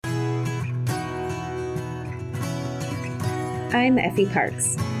I'm Effie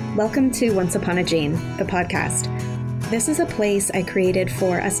Parks. Welcome to Once Upon a Gene, the podcast. This is a place I created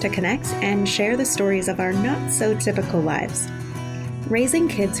for us to connect and share the stories of our not-so-typical lives. Raising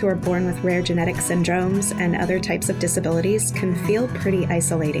kids who are born with rare genetic syndromes and other types of disabilities can feel pretty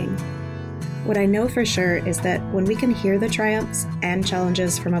isolating. What I know for sure is that when we can hear the triumphs and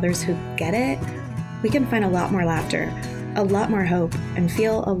challenges from others who get it, we can find a lot more laughter, a lot more hope, and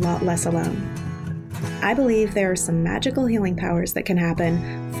feel a lot less alone. I believe there are some magical healing powers that can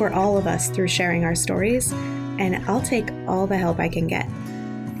happen for all of us through sharing our stories, and I'll take all the help I can get.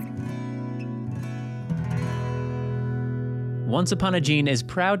 Once Upon a Gene is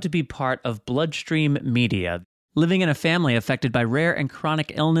proud to be part of Bloodstream Media. Living in a family affected by rare and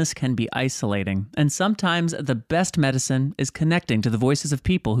chronic illness can be isolating, and sometimes the best medicine is connecting to the voices of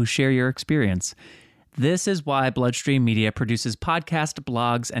people who share your experience. This is why Bloodstream Media produces podcasts,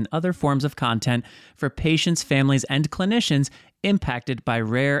 blogs, and other forms of content for patients, families, and clinicians impacted by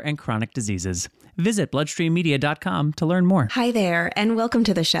rare and chronic diseases. Visit bloodstreammedia.com to learn more. Hi there, and welcome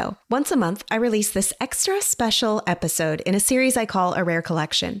to the show. Once a month, I release this extra special episode in a series I call A Rare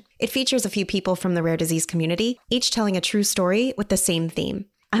Collection. It features a few people from the rare disease community, each telling a true story with the same theme.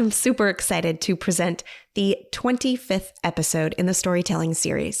 I'm super excited to present the 25th episode in the storytelling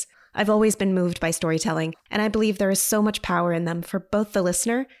series. I've always been moved by storytelling, and I believe there is so much power in them for both the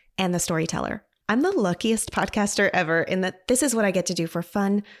listener and the storyteller. I'm the luckiest podcaster ever in that this is what I get to do for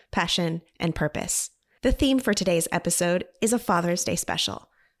fun, passion, and purpose. The theme for today's episode is a Father's Day special,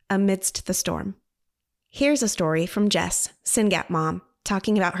 Amidst the Storm. Here's a story from Jess, SYNGAP mom,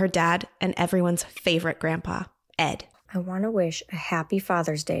 talking about her dad and everyone's favorite grandpa, Ed. I want to wish a happy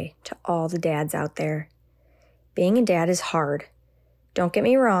Father's Day to all the dads out there. Being a dad is hard. Don't get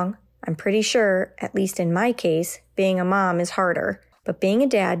me wrong, I'm pretty sure, at least in my case, being a mom is harder, but being a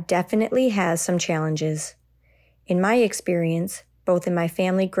dad definitely has some challenges. In my experience, both in my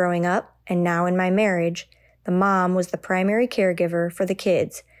family growing up and now in my marriage, the mom was the primary caregiver for the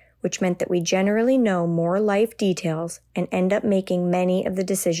kids, which meant that we generally know more life details and end up making many of the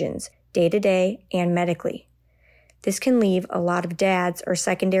decisions, day to day and medically. This can leave a lot of dads or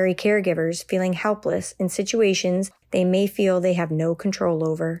secondary caregivers feeling helpless in situations they may feel they have no control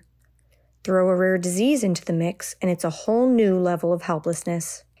over. Throw a rare disease into the mix, and it's a whole new level of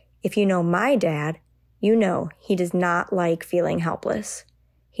helplessness. If you know my dad, you know he does not like feeling helpless.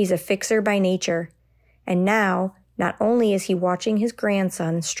 He's a fixer by nature, and now, not only is he watching his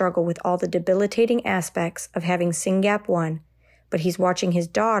grandson struggle with all the debilitating aspects of having SYNGAP 1, but he's watching his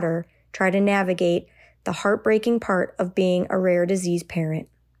daughter try to navigate the heartbreaking part of being a rare disease parent.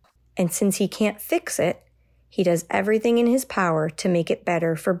 And since he can't fix it, he does everything in his power to make it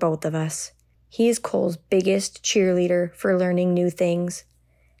better for both of us. He is Cole's biggest cheerleader for learning new things.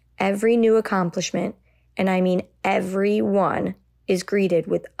 Every new accomplishment, and I mean every one, is greeted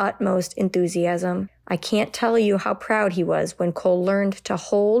with utmost enthusiasm. I can't tell you how proud he was when Cole learned to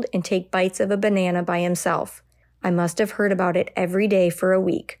hold and take bites of a banana by himself. I must have heard about it every day for a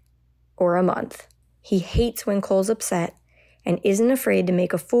week or a month. He hates when Cole's upset and isn't afraid to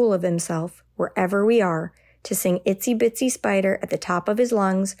make a fool of himself wherever we are, to sing Itsy Bitsy Spider at the top of his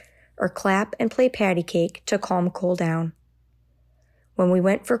lungs or clap and play patty cake to calm Cole down. When we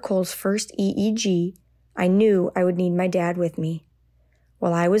went for Cole's first EEG, I knew I would need my dad with me.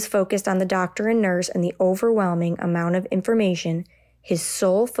 While I was focused on the doctor and nurse and the overwhelming amount of information, his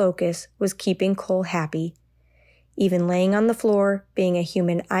sole focus was keeping Cole happy. Even laying on the floor, being a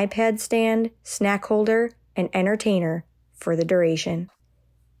human iPad stand, snack holder, and entertainer for the duration.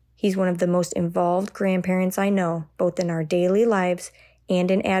 He's one of the most involved grandparents I know, both in our daily lives and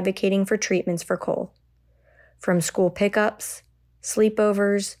in advocating for treatments for Cole. From school pickups,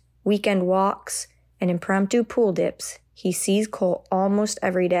 sleepovers, weekend walks, and impromptu pool dips, he sees Cole almost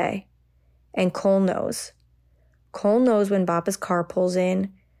every day. And Cole knows. Cole knows when Papa's car pulls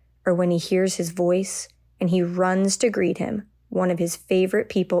in, or when he hears his voice, and he runs to greet him, one of his favorite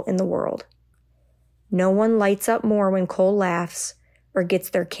people in the world. No one lights up more when Cole laughs, or gets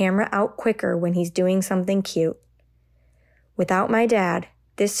their camera out quicker when he's doing something cute. Without my dad,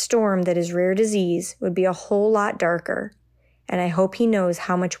 this storm that is rare disease would be a whole lot darker, and I hope he knows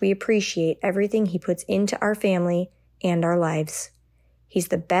how much we appreciate everything he puts into our family and our lives. He's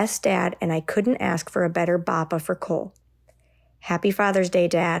the best dad, and I couldn't ask for a better bappa for Cole. Happy Father's Day,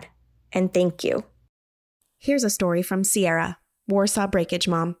 Dad, and thank you. Here's a story from Sierra, Warsaw breakage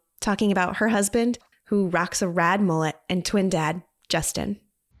mom, talking about her husband, who rocks a rad mullet, and twin dad, Justin.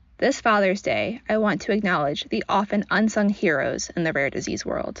 This Father's Day, I want to acknowledge the often unsung heroes in the rare disease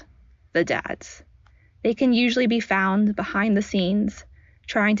world, the dads. They can usually be found behind the scenes,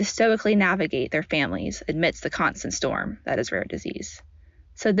 trying to stoically navigate their families amidst the constant storm that is rare disease.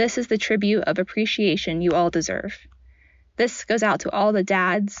 So this is the tribute of appreciation you all deserve. This goes out to all the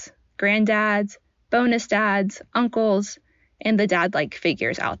dads, granddads, bonus dads, uncles, and the dad-like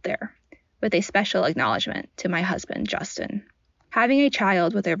figures out there, with a special acknowledgement to my husband, Justin. Having a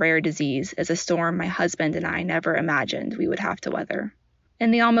child with a rare disease is a storm my husband and I never imagined we would have to weather.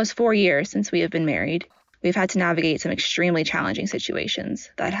 In the almost 4 years since we have been married, we've had to navigate some extremely challenging situations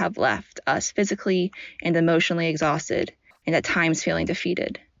that have left us physically and emotionally exhausted and at times feeling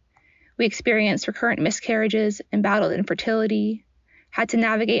defeated. We experienced recurrent miscarriages and battled infertility, had to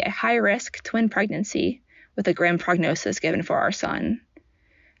navigate a high-risk twin pregnancy with a grim prognosis given for our son,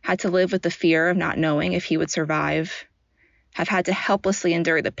 had to live with the fear of not knowing if he would survive, have had to helplessly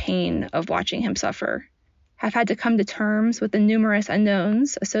endure the pain of watching him suffer, have had to come to terms with the numerous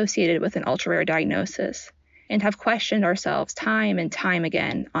unknowns associated with an ultra-rare diagnosis, and have questioned ourselves time and time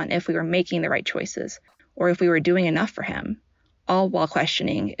again on if we were making the right choices or if we were doing enough for him, all while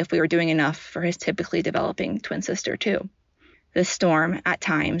questioning if we were doing enough for his typically developing twin sister too. This storm, at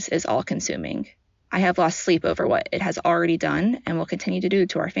times, is all-consuming. I have lost sleep over what it has already done and will continue to do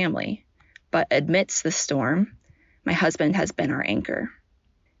to our family. But amidst the storm, my husband has been our anchor.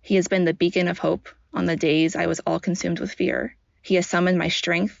 He has been the beacon of hope on the days I was all consumed with fear. He has summoned my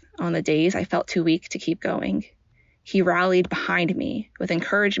strength on the days I felt too weak to keep going. He rallied behind me with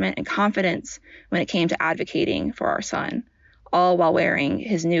encouragement and confidence when it came to advocating for our son, all while wearing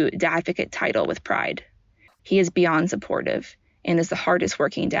his new dadvocate title with pride. He is beyond supportive and is the hardest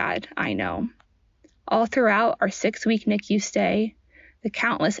working dad I know. All throughout our 6-week NICU stay, the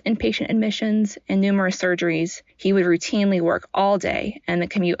countless inpatient admissions and numerous surgeries, he would routinely work all day and then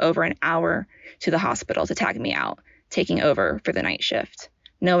commute over an hour to the hospital to tag me out, taking over for the night shift,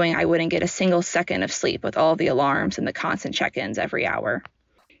 knowing I wouldn't get a single second of sleep with all the alarms and the constant check-ins every hour.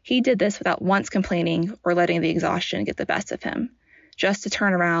 He did this without once complaining or letting the exhaustion get the best of him, just to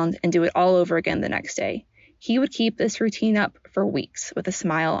turn around and do it all over again the next day. He would keep this routine up for weeks with a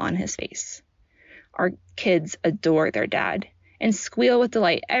smile on his face. Our kids adore their dad and squeal with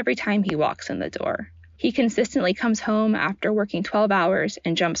delight every time he walks in the door. He consistently comes home after working 12 hours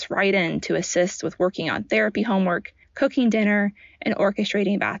and jumps right in to assist with working on therapy homework, cooking dinner, and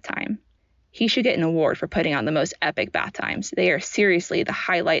orchestrating bath time. He should get an award for putting on the most epic bath times. They are seriously the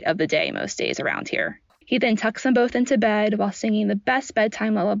highlight of the day most days around here. He then tucks them both into bed while singing the best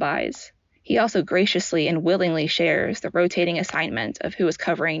bedtime lullabies. He also graciously and willingly shares the rotating assignment of who is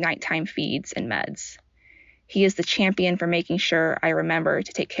covering nighttime feeds and meds. He is the champion for making sure I remember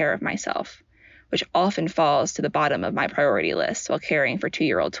to take care of myself, which often falls to the bottom of my priority list while caring for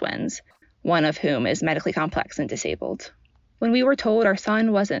 2-year-old twins, one of whom is medically complex and disabled. When we were told our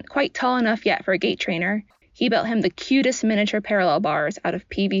son wasn't quite tall enough yet for a gait trainer, he built him the cutest miniature parallel bars out of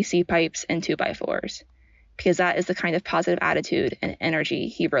PVC pipes and 2x4s. Because that is the kind of positive attitude and energy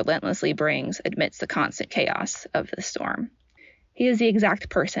he relentlessly brings amidst the constant chaos of the storm. He is the exact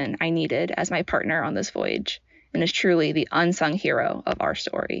person I needed as my partner on this voyage, and is truly the unsung hero of our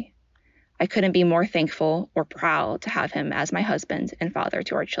story. I couldn't be more thankful or proud to have him as my husband and father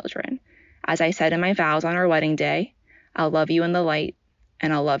to our children. As I said in my vows on our wedding day, I'll love you in the light,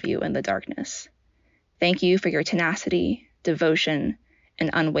 and I'll love you in the darkness. Thank you for your tenacity, devotion,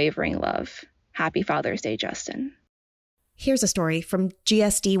 and unwavering love. Happy Father's Day, Justin. Here's a story from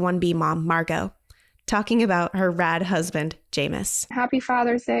GSD 1B mom, Margot, talking about her rad husband, Jameis. Happy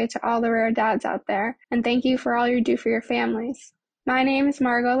Father's Day to all the rare dads out there, and thank you for all you do for your families. My name is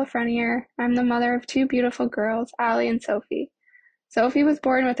Margot Lafreniere. I'm the mother of 2 beautiful girls, Allie and Sophie. Sophie was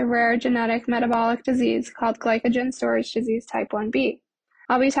born with a rare genetic metabolic disease called glycogen storage disease type 1B.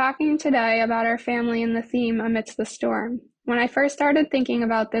 I'll be talking today about our family and the theme Amidst the Storm. When I first started thinking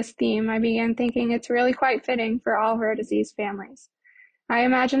about this theme, I began thinking it's really quite fitting for all rare disease families. I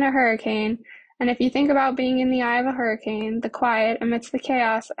imagine a hurricane, and if you think about being in the eye of a hurricane, the quiet amidst the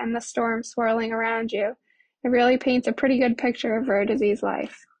chaos and the storm swirling around you, it really paints a pretty good picture of rare disease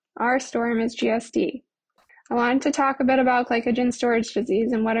life. Our storm is GSD. I wanted to talk a bit about glycogen storage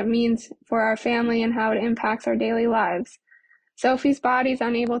disease and what it means for our family and how it impacts our daily lives. Sophie's body is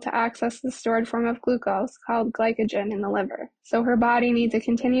unable to access the stored form of glucose, called glycogen, in the liver, so her body needs a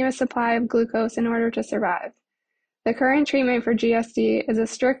continuous supply of glucose in order to survive. The current treatment for GSD is a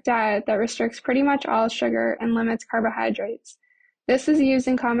strict diet that restricts pretty much all sugar and limits carbohydrates. This is used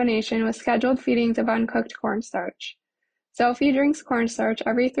in combination with scheduled feedings of uncooked cornstarch. Sophie drinks cornstarch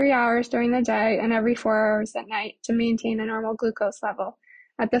every 3 hours during the day and every 4 hours at night to maintain a normal glucose level,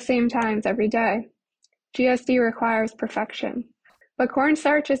 at the same times every day. GSD requires perfection. But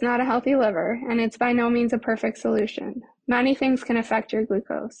cornstarch is not a healthy liver, and it's by no means a perfect solution. Many things can affect your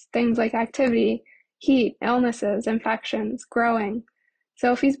glucose, things like activity, heat, illnesses, infections, growing.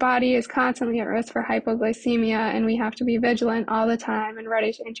 Sophie's body is constantly at risk for hypoglycemia, and we have to be vigilant all the time and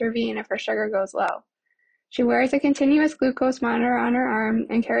ready to intervene if her sugar goes low. She wears a continuous glucose monitor on her arm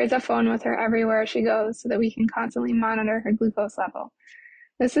and carries a phone with her everywhere she goes so that we can constantly monitor her glucose level.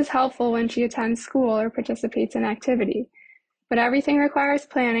 This is helpful when she attends school or participates in activity, but everything requires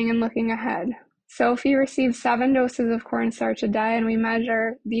planning and looking ahead. Sophie receives 7 doses of cornstarch a day, and we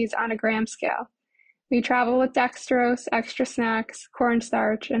measure these on a gram scale. We travel with dextrose, extra snacks,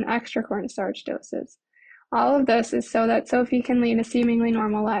 cornstarch, and extra cornstarch doses. All of this is so that Sophie can lead a seemingly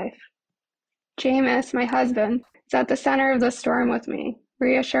normal life. Jameis, my husband, is at the center of the storm with me,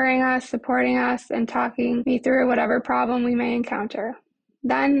 reassuring us, supporting us, and talking me through whatever problem we may encounter.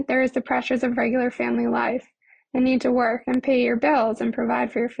 Then there is the pressures of regular family life, the need to work and pay your bills and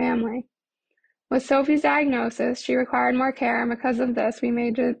provide for your family. With Sophie's diagnosis, she required more care, and because of this, we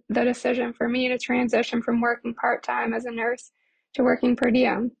made the decision for me to transition from working part-time as a nurse to working per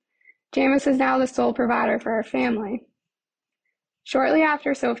diem. Jameis is now the sole provider for our family. Shortly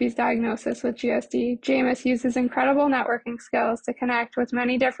after Sophie's diagnosis with GSD, Jameis used his incredible networking skills to connect with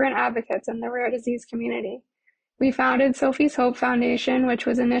many different advocates in the rare disease community. We founded Sophie's Hope Foundation, which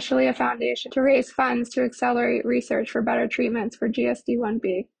was initially a foundation to raise funds to accelerate research for better treatments for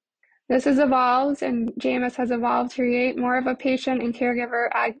GSD-1B. This has evolved, and Jameis has evolved to create more of a patient and caregiver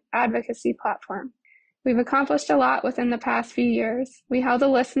advocacy platform. We've accomplished a lot within the past few years. We held a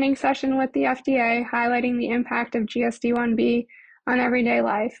listening session with the FDA highlighting the impact of GSD-1B on everyday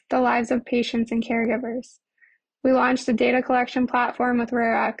life, the lives of patients and caregivers. We launched a data collection platform with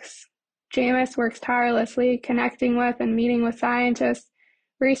RareX. Jameis works tirelessly connecting with and meeting with scientists,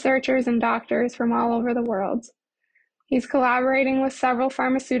 researchers, and doctors from all over the world. He's collaborating with several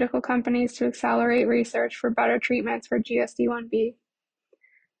pharmaceutical companies to accelerate research for better treatments for GSD-1B.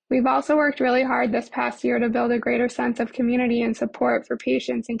 We've also worked really hard this past year to build a greater sense of community and support for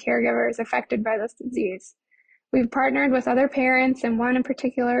patients and caregivers affected by this disease. We've partnered with other parents, and one in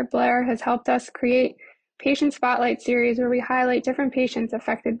particular, Blair, has helped us create Patient Spotlight series where we highlight different patients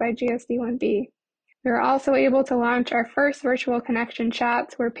affected by GSD-1B. We were also able to launch our first virtual connection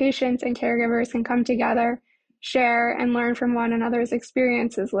chats where patients and caregivers can come together, share, and learn from one another's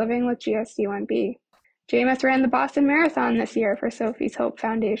experiences living with GSD-1B. Jameis ran the Boston Marathon this year for Sophie's Hope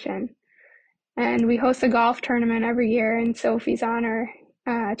Foundation, and we host a golf tournament every year in Sophie's honor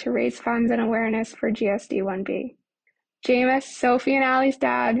to raise funds and awareness for GSD-1B. Jameis, Sophie and Allie's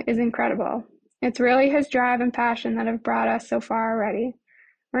dad, is incredible. It's really his drive and passion that have brought us so far already.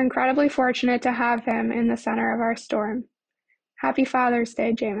 We're incredibly fortunate to have him in the center of our storm. Happy Father's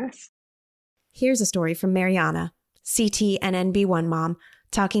Day, Jameis. Here's a story from Mariana, CT and NB1 mom,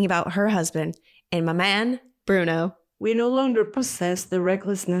 talking about her husband and my man, Bruno. We no longer possess the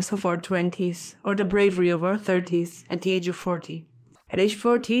recklessness of our 20s or the bravery of our 30s at the age of 40. At age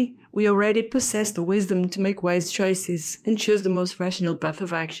 40, we already possess the wisdom to make wise choices and choose the most rational path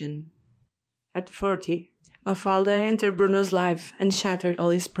of action. At 40, Mafalda entered Bruno's life and shattered all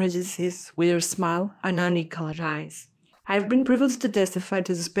his prejudices with her smile and honey-colored eyes. I have been privileged to testify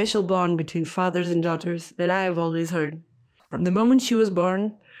to the special bond between fathers and daughters that I have always heard. From the moment she was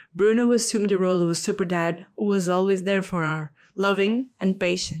born, Bruno assumed the role of a super dad who was always there for her, loving and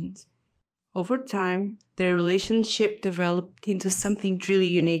patient. Over time, their relationship developed into something truly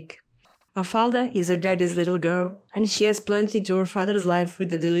unique. Mafalda is her daddy's little girl, and she has plunged into her father's life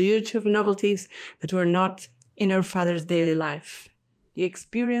with a deluge of novelties that were not in her father's daily life. The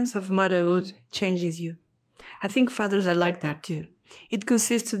experience of motherhood changes you. I think fathers are like that too. It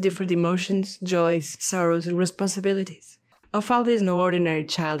consists of different emotions, joys, sorrows, and responsibilities. Mafalda is no ordinary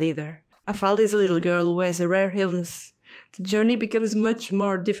child either. Mafalda is a little girl who has a rare illness. The journey becomes much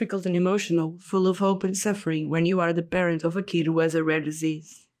more difficult and emotional, full of hope and suffering when you are the parent of a kid who has a rare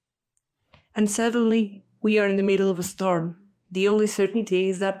disease. And suddenly, we are in the middle of a storm. The only certainty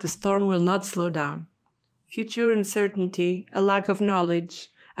is that the storm will not slow down. Future uncertainty, a lack of knowledge,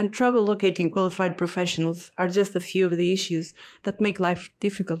 and trouble locating qualified professionals are just a few of the issues that make life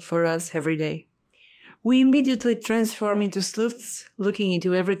difficult for us every day. We immediately transform into sleuths, looking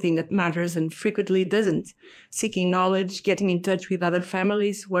into everything that matters and frequently doesn't, seeking knowledge, getting in touch with other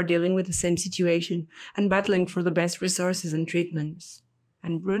families who are dealing with the same situation, and battling for the best resources and treatments.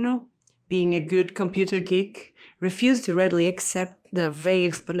 And Bruno, being a good computer geek, refused to readily accept the vague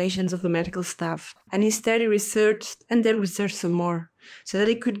explanations of the medical staff, and instead he researched and then researched some more, so that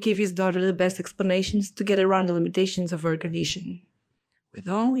he could give his daughter the best explanations to get around the limitations of her condition. With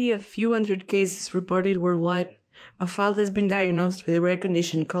only a few hundred cases reported worldwide, Mafalda has been diagnosed with a rare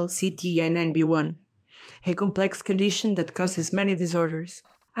condition called CT and NB1. a complex condition that causes many disorders.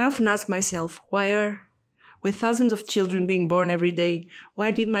 I often ask myself, with thousands of children being born every day,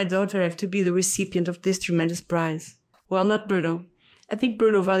 why did my daughter have to be the recipient of this tremendous prize? Well, not Bruno. I think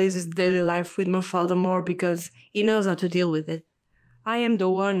Bruno values his daily life with Mafalda more because he knows how to deal with it. I am the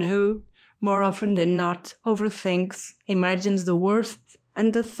one who, more often than not, overthinks, imagines the worst,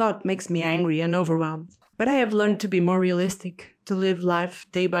 and the thought makes me angry and overwhelmed. But I have learned to be more realistic, to live life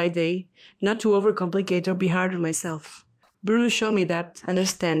day by day, not to overcomplicate or be hard on myself. Bruno showed me that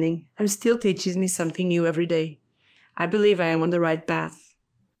understanding and still teaches me something new every day. I believe I am on the right path.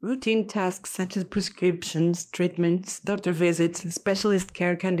 Routine tasks such as prescriptions, treatments, doctor visits, and specialist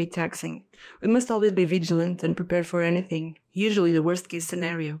care can be taxing. We must always be vigilant and prepared for anything, usually the worst-case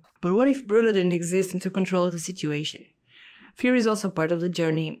scenario. But what if Bruno didn't exist and took control of the situation? Fear is also part of the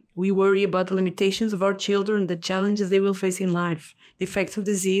journey. We worry about the limitations of our children, the challenges they will face in life, the effects of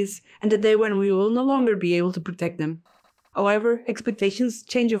disease, and the day when we will no longer be able to protect them. However, expectations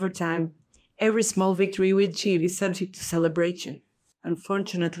change over time. Every small victory we achieve is subject to celebration.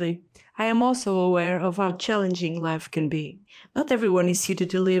 Unfortunately, I am also aware of how challenging life can be. Not everyone is suited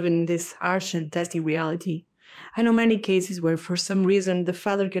to live in this harsh and testy reality. I know many cases where for some reason the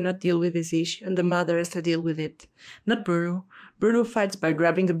father cannot deal with this issue and the mother has to deal with it. Not Bruno. Bruno fights by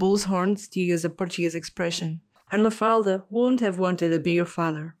grabbing the bull's horns, to use a Portuguese expression. And Mafalda won't have wanted a bigger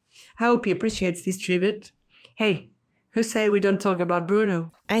father. I hope he appreciates this tribute. Hey, who say we don't talk about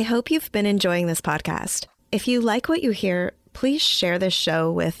Bruno? I hope you've been enjoying this podcast. If you like what you hear, please share this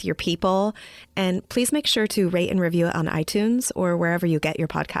show with your people, and please make sure to rate and review it on iTunes or wherever you get your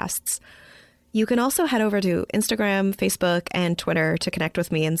podcasts. You can also head over to Instagram, Facebook, and Twitter to connect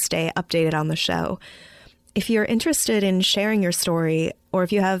with me and stay updated on the show. If you're interested in sharing your story, or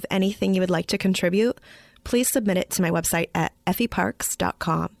if you have anything you would like to contribute, please submit it to my website at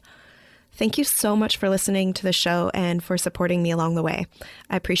effieparks.com. Thank you so much for listening to the show and for supporting me along the way.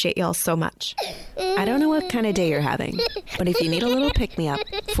 I appreciate y'all so much. I don't know what kind of day you're having, but if you need a little pick-me-up,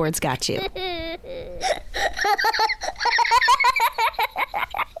 Ford's got you.